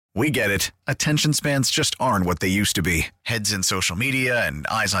We get it. Attention spans just aren't what they used to be. Heads in social media and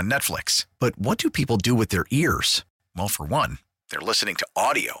eyes on Netflix. But what do people do with their ears? Well, for one, they're listening to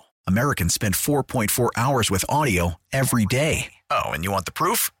audio. Americans spend 4.4 hours with audio every day. Oh, and you want the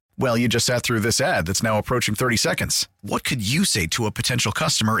proof? Well, you just sat through this ad that's now approaching 30 seconds. What could you say to a potential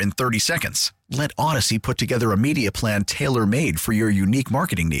customer in 30 seconds? Let Odyssey put together a media plan tailor-made for your unique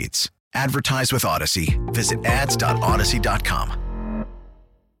marketing needs. Advertise with Odyssey. Visit ads.odyssey.com.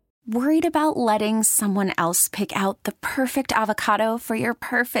 Worried about letting someone else pick out the perfect avocado for your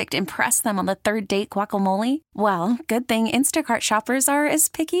perfect impress them on the third date guacamole? Well, good thing Instacart shoppers are as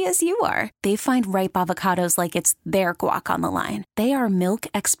picky as you are. They find ripe avocados like it's their guac on the line. They are milk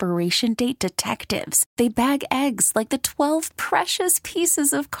expiration date detectives. They bag eggs like the 12 precious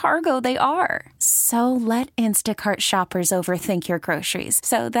pieces of cargo they are. So let Instacart shoppers overthink your groceries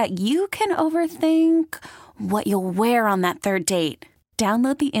so that you can overthink what you'll wear on that third date.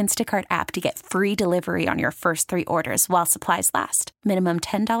 Download the Instacart app to get free delivery on your first 3 orders while supplies last. Minimum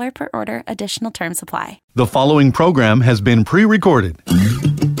 $10 per order. Additional terms apply. The following program has been pre-recorded.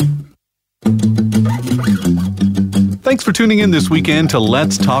 Thanks for tuning in this weekend to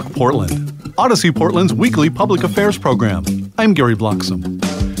Let's Talk Portland, Odyssey Portland's weekly public affairs program. I'm Gary Bloxam.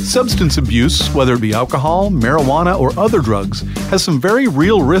 Substance abuse, whether it be alcohol, marijuana, or other drugs, has some very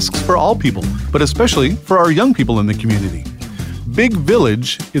real risks for all people, but especially for our young people in the community. Big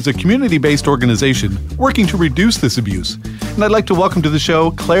Village is a community-based organization working to reduce this abuse. And I'd like to welcome to the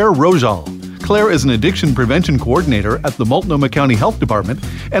show Claire Rojal. Claire is an addiction prevention coordinator at the Multnomah County Health Department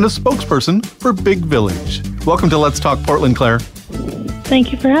and a spokesperson for Big Village. Welcome to Let's Talk Portland, Claire.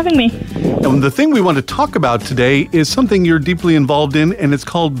 Thank you for having me. And the thing we want to talk about today is something you're deeply involved in, and it's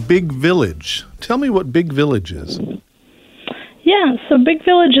called Big Village. Tell me what Big Village is. Yeah, so Big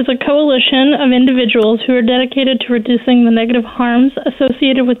Village is a coalition of individuals who are dedicated to reducing the negative harms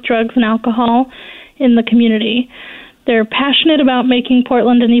associated with drugs and alcohol in the community. They're passionate about making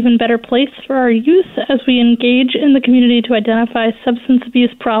Portland an even better place for our youth as we engage in the community to identify substance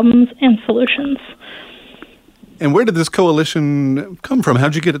abuse problems and solutions. And where did this coalition come from?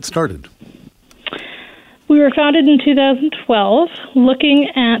 How'd you get it started? We were founded in 2012, looking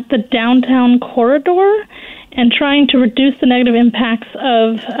at the downtown corridor and trying to reduce the negative impacts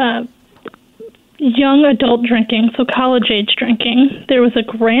of young adult drinking, so college-age drinking. There was a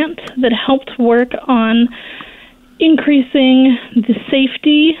grant that helped work on increasing the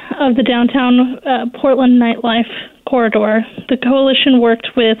safety of the downtown Portland nightlife corridor. The coalition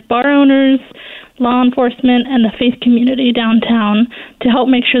worked with bar owners, law enforcement, and the faith community downtown to help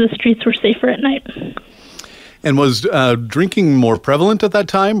make sure the streets were safer at night. And was drinking more prevalent at that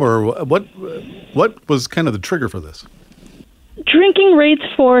time, or what was kind of the trigger for this? Drinking rates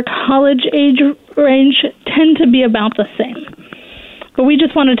for college age range tend to be about the same. But we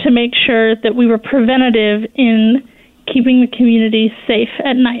just wanted to make sure that we were preventative in keeping the community safe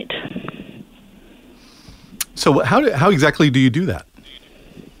at night. So how exactly do you do that?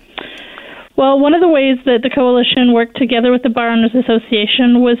 Well, one of the ways that the coalition worked together with the Bar Owners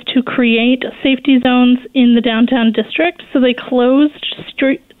Association was to create safety zones in the downtown district. So they closed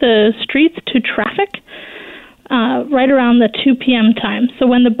the streets to traffic right around the 2 p.m. time. So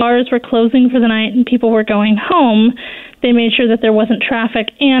when the bars were closing for the night and people were going home, they made sure that there wasn't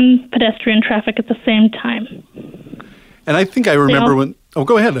traffic and pedestrian traffic at the same time. And I think I remember when... Oh,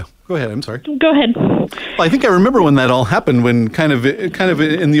 go ahead. Go ahead. I'm sorry. Go ahead. Well, I think I remember when that all happened, when kind of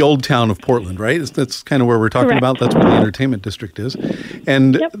in the old town of Portland, right? That's kind of where we're talking Correct. about. That's where the entertainment district is.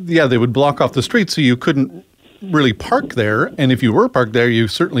 And Yep. yeah, they would block off the street so you couldn't really park there. And if you were parked there, you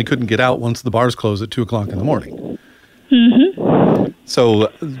certainly couldn't get out once the bars closed at 2 o'clock in the morning. Mm-hmm. So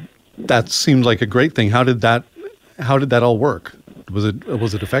that seemed like a great thing. How did that all work? Was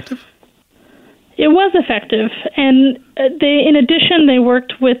it effective? It was effective, and in addition, they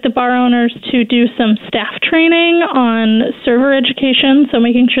worked with the bar owners to do some staff training on server education, so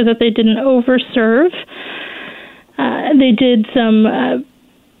making sure that they didn't overserve. They did some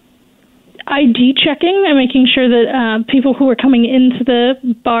ID checking and making sure that people who were coming into the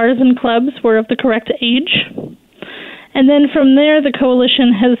bars and clubs were of the correct age. And then from there, the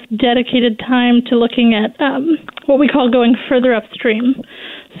coalition has dedicated time to looking at what we call going further upstream.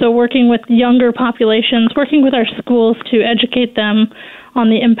 So working with younger populations, working with our schools to educate them on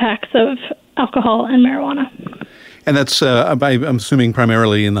the impacts of alcohol and marijuana. And that's, I'm assuming,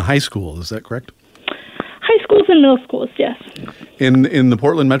 primarily in the high school. Is that correct? High schools and middle schools, yes. In the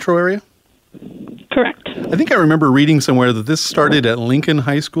Portland metro area? Correct. I think I remember reading somewhere that this started at Lincoln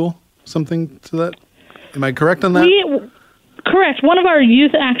High School, something to that. Am I correct on that? Correct. One of our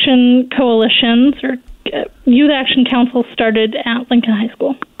youth action coalitions or youth action councils started at Lincoln High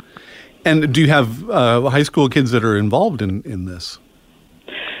School. And do you have high school kids that are involved in this?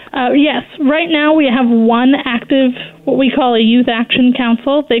 Yes. Right now we have one active, what we call a Youth Action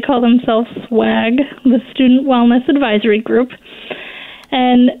Council. They call themselves SWAG, the Student Wellness Advisory Group.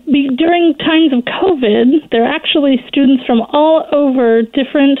 And during times of COVID, there are actually students from all over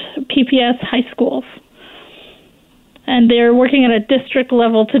different PPS high schools. And they're working at a district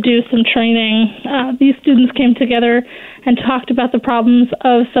level to do some training. These students came together and talked about the problems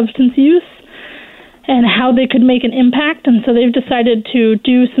of substance use and how they could make an impact. And so they've decided to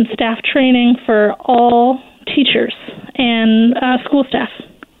do some staff training for all teachers and school staff.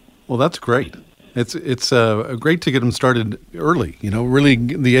 Well, that's great. It's great to get them started early, really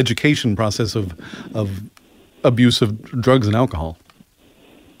the education process of abuse of drugs and alcohol.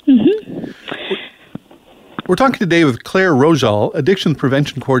 Mm-hmm. We're talking today with Claire Rojal, Addiction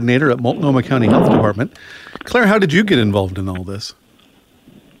Prevention Coordinator at Multnomah County Health Department. Claire, how did you get involved in all this?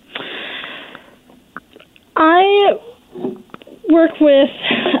 I worked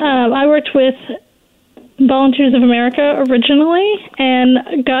with Volunteers of America originally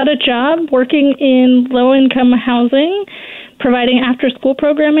and got a job working in low-income housing, providing after-school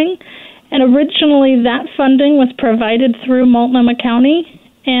programming. And originally that funding was provided through Multnomah County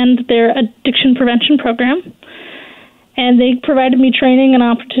and their addiction prevention program. And they provided me training and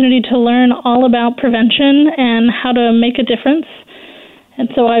opportunity to learn all about prevention and how to make a difference. And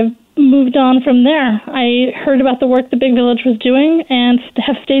so I've moved on from there. I heard about the work the Big Village was doing and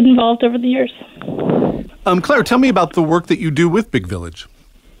have stayed involved over the years. Claire, tell me about the work that you do with Big Village.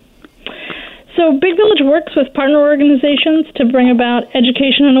 So Big Village works with partner organizations to bring about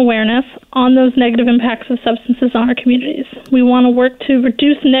education and awareness on those negative impacts of substances on our communities. We want to work to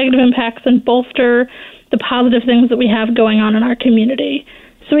reduce negative impacts and bolster the positive things that we have going on in our community.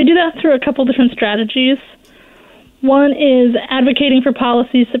 So we do that through a couple different strategies. One is advocating for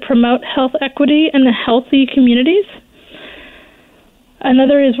policies that promote health equity and healthy communities.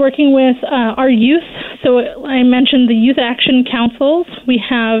 Another is working with our youth. So I mentioned the Youth Action Councils. We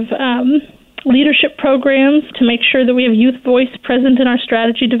have leadership programs to make sure that we have youth voice present in our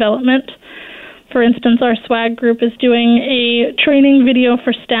strategy development. For instance, our SWAG group is doing a training video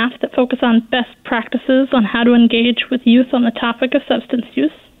for staff that focus on best practices on how to engage with youth on the topic of substance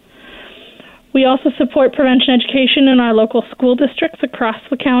use. We also support prevention education in our local school districts across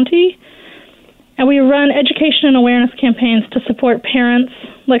the county. And we run education and awareness campaigns to support parents,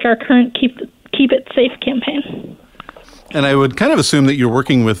 like our current Keep It Safe campaign. And I would kind of assume that you're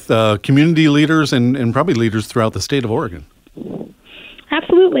working with community leaders and probably leaders throughout the state of Oregon.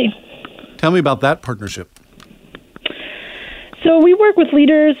 Absolutely. Tell me about that partnership. So we work with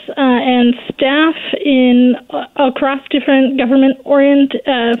leaders and staff across different government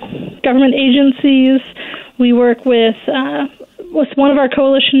agencies. We work with one of our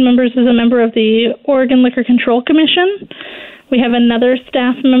coalition members is a member of the Oregon Liquor Control Commission. We have another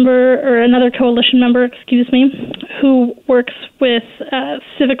staff member, or another coalition member, who works with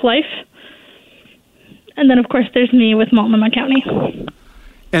Civic Life. And then, of course, there's me with Multnomah County.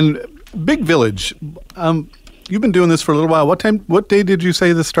 And Big Village, you've been doing this for a little while. What day did you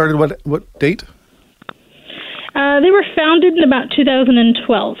say this started? What date? They were founded in about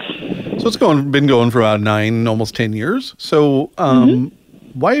 2012. So it's been going for about 9, almost 10 years. So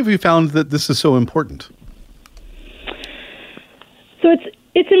why have you found that this is so important? So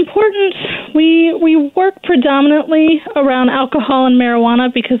it's important. We work predominantly around alcohol and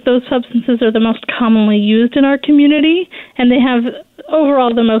marijuana because those substances are the most commonly used in our community, and they have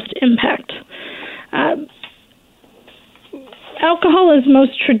overall the most impact. Alcohol is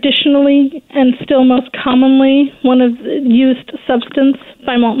most traditionally and still most commonly one of the used substance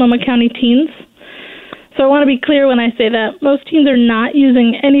by Multnomah County teens. So I want to be clear when I say that. Most teens are not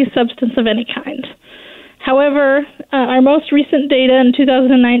using any substance of any kind. However, our most recent data in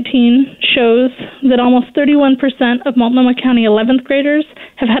 2019 shows that almost 31% of Multnomah County 11th graders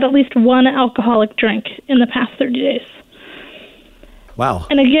have had at least one alcoholic drink in the past 30 days. Wow.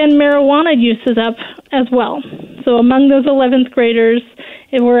 And again, marijuana use is up as well. So among those 11th graders,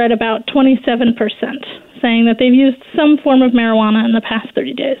 we're at about 27%, saying that they've used some form of marijuana in the past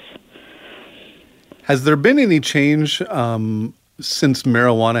 30 days. Has there been any change since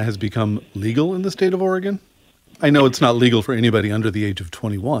marijuana has become legal in the state of Oregon? I know it's not legal for anybody under the age of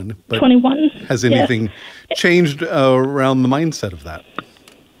 21, but 21, has anything changed around the mindset of that?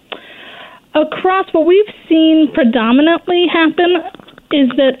 Across what we've seen predominantly happen is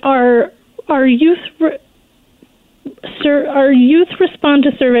that our youth respond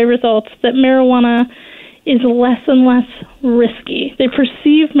to survey results that marijuana is less and less risky. They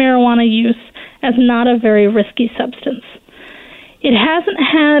perceive marijuana use as not a very risky substance. it hasn't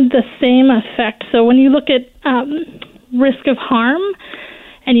had the same effect. So when you look at risk of harm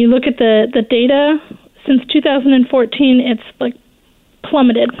and you look at the data, since 2014, it's like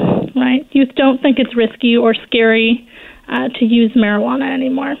plummeted, right? Youth don't think it's risky or scary to use marijuana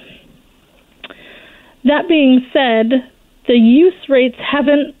anymore. That being said, the use rates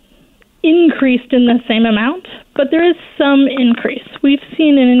haven't increased in the same amount, but there is some increase. We've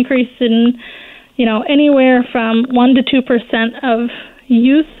seen an increase in, anywhere from 1% to 2% of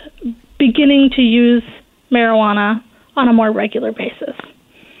youth beginning to use marijuana on a more regular basis.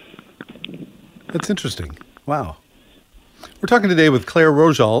 That's interesting. Wow. We're talking today with Claire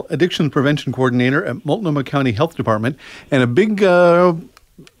Rojal, Addiction Prevention Coordinator at Multnomah County Health Department, and a big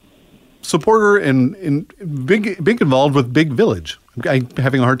supporter and big involved with Big Village. I'm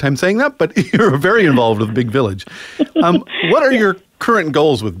having a hard time saying that, but you're very involved with Big Village. What are your current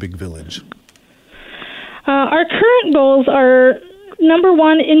goals with Big Village? Our current goals are, number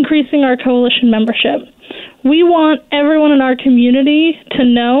one, increasing our coalition membership. We want everyone in our community to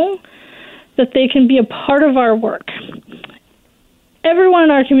know that they can be a part of our work. Everyone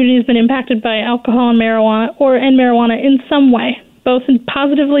in our community has been impacted by alcohol and marijuana in some way, both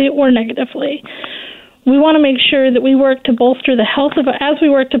positively or negatively. We want to make sure that we work to bolster the health of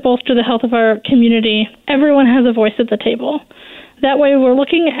our community. Everyone has a voice at the table. That way, we're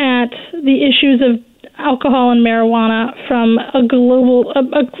looking at the issues of alcohol and marijuana from a global,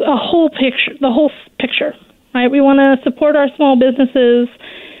 a whole picture, the whole picture. Right? We want to support our small businesses.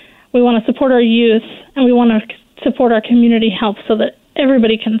 We want to support our youth, and we want to support our community health so that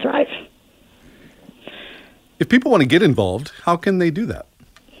everybody can thrive. If people want to get involved, how can they do that?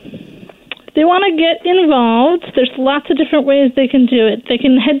 If they want to get involved, there's lots of different ways they can do it. They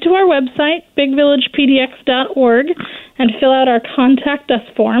can head to our website, bigvillagepdx.org, and fill out our Contact Us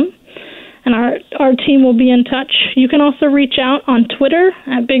form, and our team will be in touch. You can also reach out on Twitter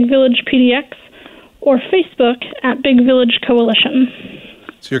at BigVillagePDX or Facebook at Big Village Coalition.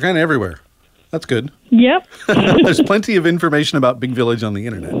 So you're kind of everywhere. That's good. Yep. There's plenty of information about Big Village on the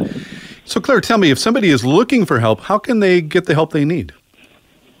internet. So Claire, tell me, if somebody is looking for help, how can they get the help they need?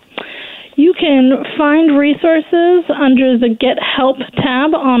 You can find resources under the Get Help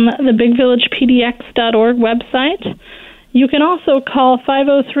tab on the BigVillagePDX.org website. You can also call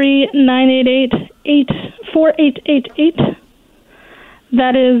 503-988-4888.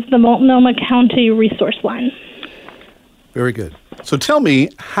 That is the Multnomah County Resource Line. Very good. So tell me,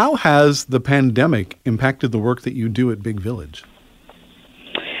 how has the pandemic impacted the work that you do at Big Village?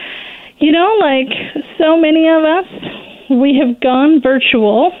 Like so many of us, we have gone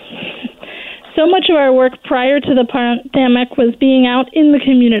virtual. So much of our work prior to the pandemic was being out in the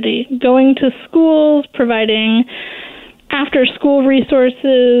community, going to schools, providing after-school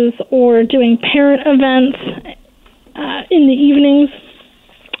resources, or doing parent events in the evenings.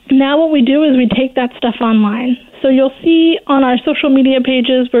 Now what we do is we take that stuff online. So you'll see on our social media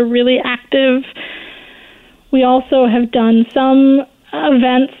pages, we're really active. We also have done some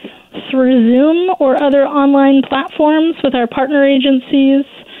events through Zoom or other online platforms with our partner agencies,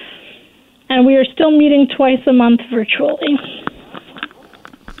 and we are still meeting twice a month virtually.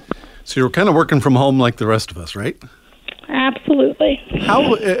 So you're kind of working from home like the rest of us, right? Absolutely.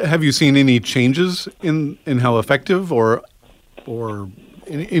 How have you seen any changes in how effective or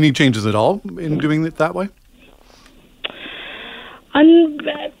any changes at all in doing it that way?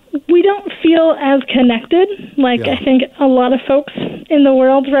 We don't feel as connected like I think a lot of folks in the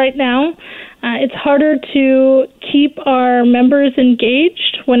world right now. It's harder to keep our members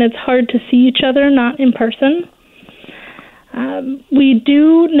engaged when it's hard to see each other, not in person. We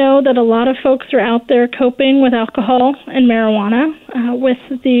do know that a lot of folks are out there coping with alcohol and marijuana, with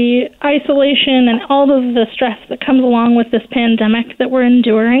the isolation and all of the stress that comes along with this pandemic that we're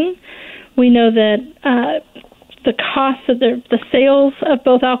enduring. We know that the costs of the sales of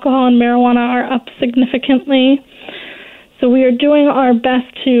both alcohol and marijuana are up significantly. So we are doing our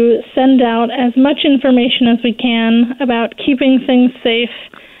best to send out as much information as we can about keeping things safe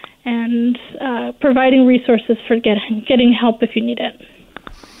and providing resources for getting help if you need it.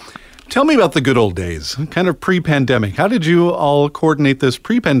 Tell me about the good old days, kind of pre-pandemic. How did you all coordinate this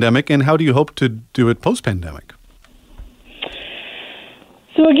pre-pandemic, and how do you hope to do it post-pandemic?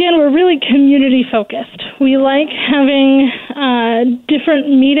 So again, we're really community-focused. We like having different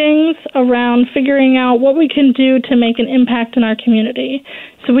meetings around figuring out what we can do to make an impact in our community.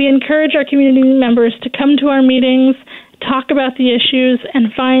 So we encourage our community members to come to our meetings, talk about the issues,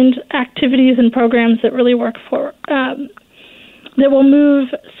 and find activities and programs that really work that will move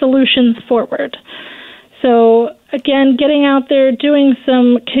solutions forward. So again, getting out there, doing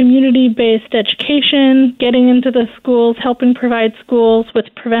some community-based education, getting into the schools, helping provide schools with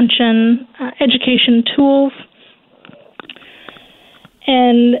prevention education tools,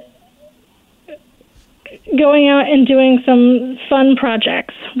 and going out and doing some fun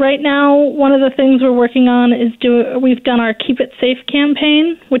projects. Right now, one of the things we're working on is we've done our Keep It Safe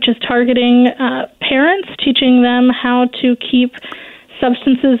campaign, which is targeting parents, teaching them how to keep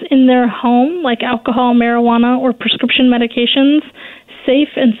substances in their home, like alcohol, marijuana, or prescription medications, safe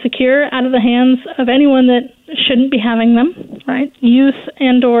and secure out of the hands of anyone that shouldn't be having them, right? Youth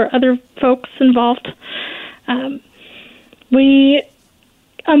and or other folks involved. We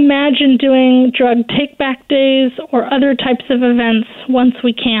imagine doing drug take-back days or other types of events once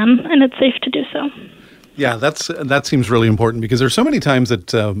we can, and it's safe to do so. Yeah, that seems really important because there's so many times that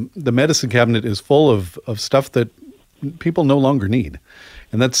the medicine cabinet is full of stuff that people no longer need.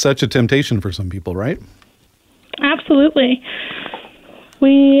 And that's such a temptation for some people, right? Absolutely.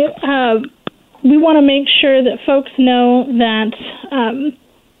 We want to make sure that folks know that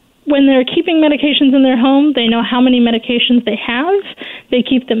when they're keeping medications in their home, they know how many medications they have. They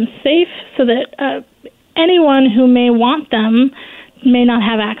keep them safe so that anyone who may want them may not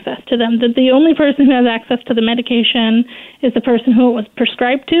have access to them. That the only person who has access to the medication is the person who it was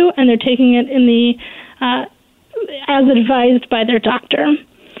prescribed to, and they're taking it in the as advised by their doctor.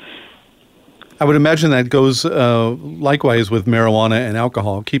 I would imagine that goes likewise with marijuana and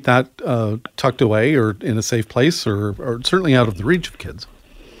alcohol. Keep that tucked away or in a safe place or certainly out of the reach of kids.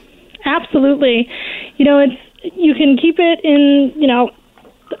 Absolutely. You can keep it in,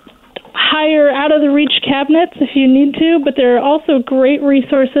 higher out of the reach cabinets if you need to, but there are also great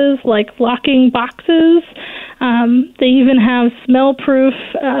resources like locking boxes. They even have smell-proof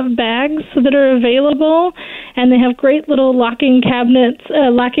bags that are available, and they have great little locking cabinets,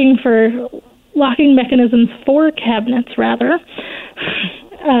 locking mechanisms for cabinets, rather,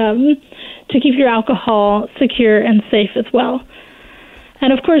 to keep your alcohol secure and safe as well.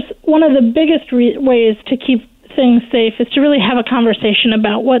 And of course, one of the biggest ways to keep things safe is to really have a conversation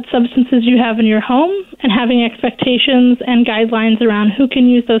about what substances you have in your home and having expectations and guidelines around who can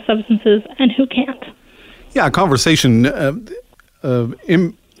use those substances and who can't. Yeah, conversation,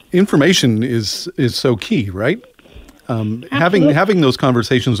 information is so key, right? Having those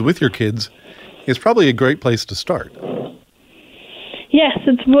conversations with your kids is probably a great place to start. Yes,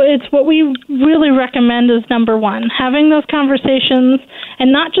 it's what we really recommend as number one, having those conversations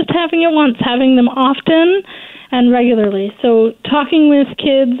and not just having it once, having them often and regularly. So talking with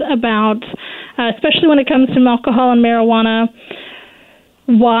kids about, especially when it comes to alcohol and marijuana,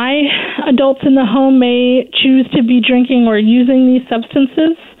 why adults in the home may choose to be drinking or using these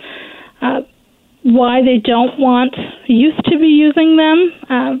substances, why they don't want youth to be using them,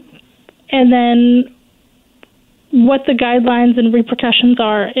 and then what the guidelines and repercussions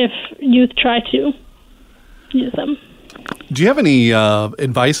are if youth try to use them. Do you have any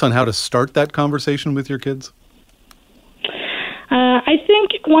advice on how to start that conversation with your kids? I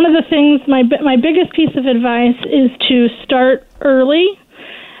think one of the things, my biggest piece of advice is to start early,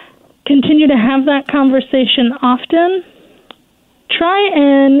 continue to have that conversation often, try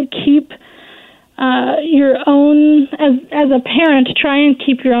and keep your own, as a parent, try and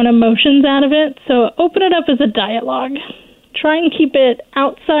keep your own emotions out of it. So open it up as a dialogue. Try and keep it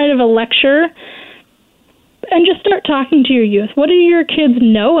outside of a lecture and just start talking to your youth. What do your kids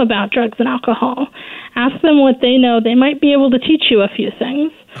know about drugs and alcohol? Ask them what they know. They might be able to teach you a few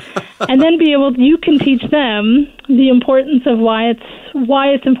things. And then you can teach them the importance of why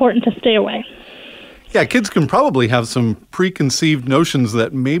it's important to stay away. Yeah, kids can probably have some preconceived notions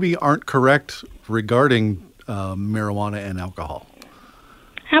that maybe aren't correct regarding marijuana and alcohol.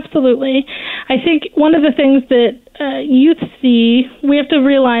 Absolutely. I think one of the things that youth see, we have to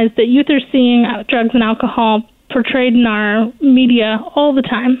realize that youth are seeing drugs and alcohol portrayed in our media all the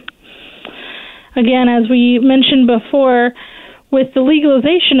time. Again, as we mentioned before, with the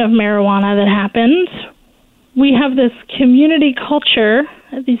legalization of marijuana that happened, we have this community culture,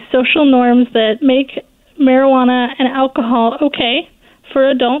 these social norms that make marijuana and alcohol okay for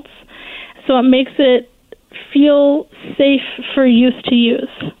adults, so it makes it feel safe for youth to use.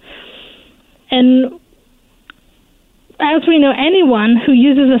 And as we know, anyone who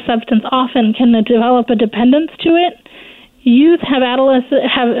uses a substance often can develop a dependence to it. Youth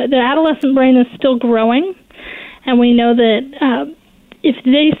the adolescent brain is still growing, and we know that if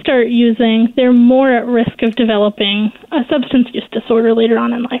they start using, they're more at risk of developing a substance use disorder later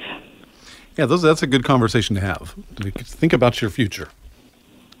on in life. Yeah, that's a good conversation to have. Think about your future.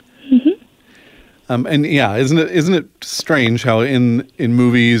 Mm-hmm. And yeah, isn't it strange how in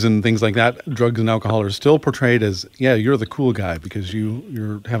movies and things like that, drugs and alcohol are still portrayed as, yeah, you're the cool guy because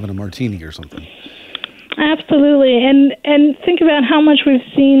you're having a martini or something. Absolutely. And think about how much we've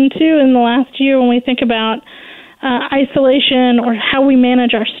seen, too, in the last year when we think about isolation or how we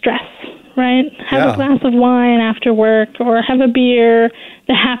manage our stress, right? Have a glass of wine after work or have a beer,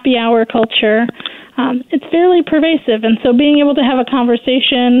 the happy hour culture. It's fairly pervasive. And so being able to have a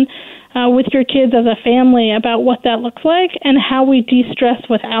conversation with your kids as a family about what that looks like and how we de-stress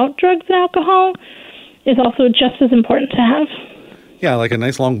without drugs and alcohol is also just as important to have. Yeah, like a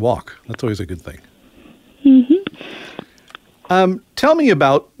nice long walk. That's always a good thing. Mm-hmm. Tell me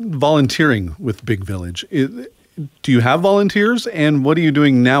about volunteering with Big Village. Do you have volunteers, and what are you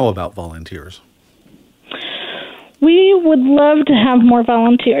doing now about volunteers? We would love to have more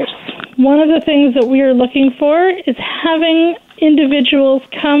volunteers. One of the things that we are looking for is having individuals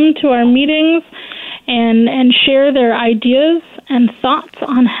come to our meetings and share their ideas and thoughts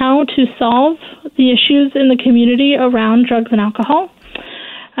on how to solve the issues in the community around drugs and alcohol.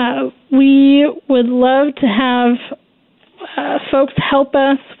 We would love to have folks help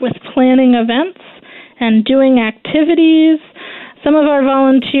us with planning events and doing activities. Some of our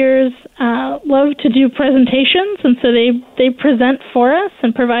volunteers love to do presentations, and so they present for us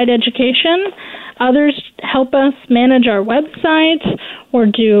and provide education. Others help us manage our website or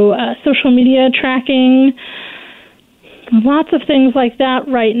do social media tracking. Lots of things like that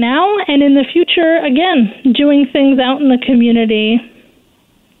right now. And in the future, again, doing things out in the community,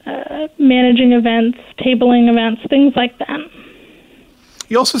 managing events, tabling events, things like that.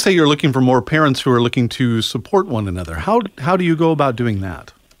 You also say you're looking for more parents who are looking to support one another. How do you go about doing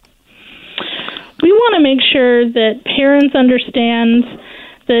that? We want to make sure that parents understand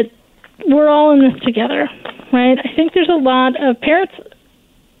that we're all in this together, right? I think there's a lot of parents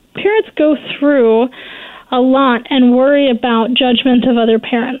go through a lot and worry about judgment of other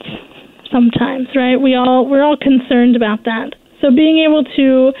parents sometimes, right? We're all concerned about that. So being able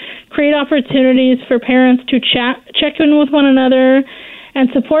to create opportunities for parents to check in with one another and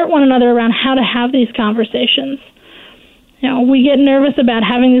support one another around how to have these conversations. You know, we get nervous about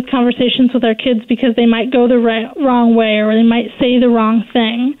having these conversations with our kids because they might go the wrong way or they might say the wrong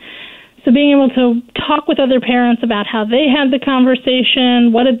thing. So being able to talk with other parents about how they had the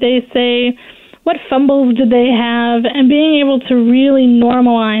conversation, what did they say, what fumbles did they have, and being able to really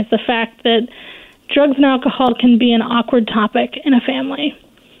normalize the fact that drugs and alcohol can be an awkward topic in a family.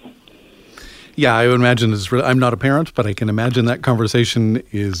 Yeah, I would imagine I'm not a parent, but I can imagine that conversation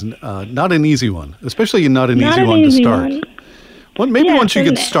is not an easy one, especially not an easy one to start. Well, maybe once you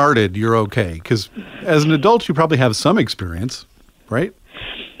get started, you're okay, because as an adult, you probably have some experience, right?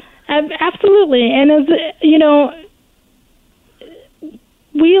 Absolutely. And as you know,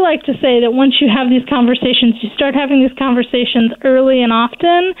 we like to say that once you have these conversations, you start having these conversations early and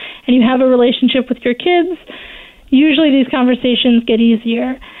often, and you have a relationship with your kids, usually these conversations get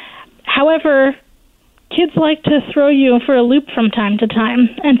easier. However, kids like to throw you for a loop from time to time.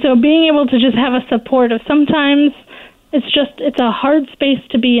 And so being able to just have a support of sometimes it's a hard space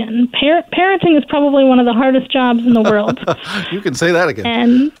to be in. Parenting is probably one of the hardest jobs in the world. You can say that again.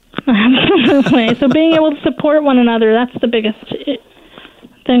 And absolutely. So being able to support one another, that's the biggest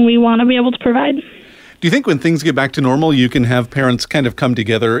thing we want to be able to provide. Do you think when things get back to normal, you can have parents kind of come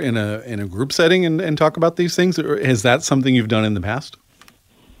together in a group setting and talk about these things? Or is that something you've done in the past?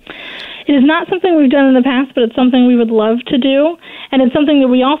 It is not something we've done in the past, but it's something we would love to do. And it's something that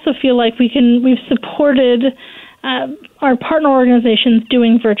we also feel like we've supported our partner organizations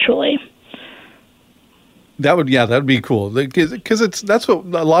doing virtually. That would be cool, because that's what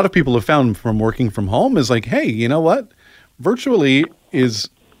a lot of people have found from working from home is like, hey, you know what? Virtually is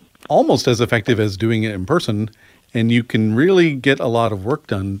almost as effective as doing it in person, and you can really get a lot of work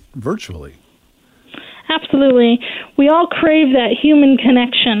done virtually. Absolutely. We all crave that human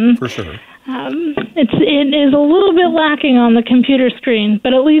connection. For sure. It is a little bit lacking on the computer screen,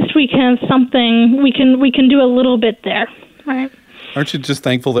 but at least we can have something, we can do a little bit there, right? Aren't you just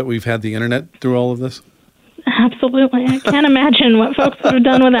thankful that we've had the internet through all of this? Absolutely. I can't imagine what folks would have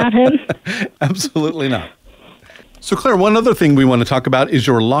done without it. Absolutely not. So, Claire, one other thing we want to talk about is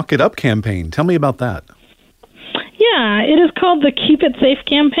your Lock It Up campaign. Tell me about that. Yeah, it is called the Keep It Safe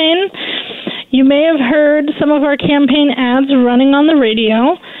campaign. You may have heard some of our campaign ads running on the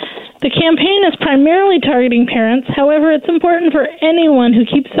radio. The campaign is primarily targeting parents. However, it's important for anyone who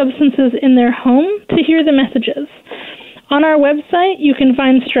keeps substances in their home to hear the messages. On our website, you can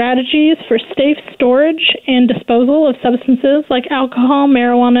find strategies for safe storage and disposal of substances like alcohol,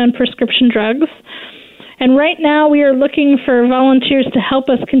 marijuana, and prescription drugs. And right now we are looking for volunteers to help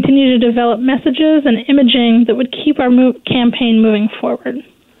us continue to develop messages and imaging that would keep our campaign moving forward.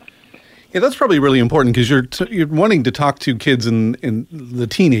 Yeah, that's probably really important because you're wanting to talk to kids in the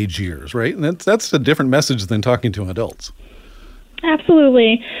teenage years, right? And that's a different message than talking to adults.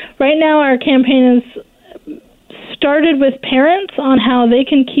 Absolutely. Right now our campaign is started with parents on how they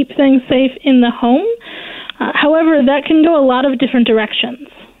can keep things safe in the home. However, that can go a lot of different directions,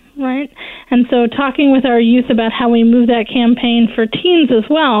 right? And so talking with our youth about how we move that campaign for teens as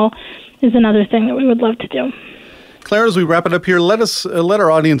well is another thing that we would love to do. Claire, as we wrap it up here, let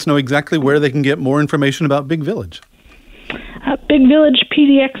our audience know exactly where they can get more information about Big Village.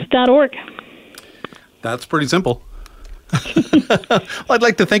 BigVillagePDX.org. That's pretty simple. Well, I'd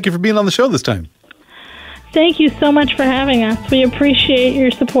like to thank you for being on the show this time. Thank you so much for having us. We appreciate your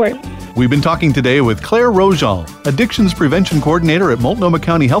support. We've been talking today with Claire Rojal, Addictions Prevention Coordinator at Multnomah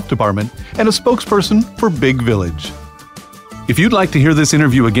County Health Department and a spokesperson for Big Village. If you'd like to hear this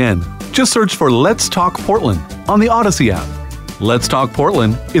interview again, just search for Let's Talk Portland on the Odyssey app. Let's Talk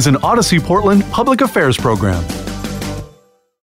Portland is an Odyssey Portland public affairs program.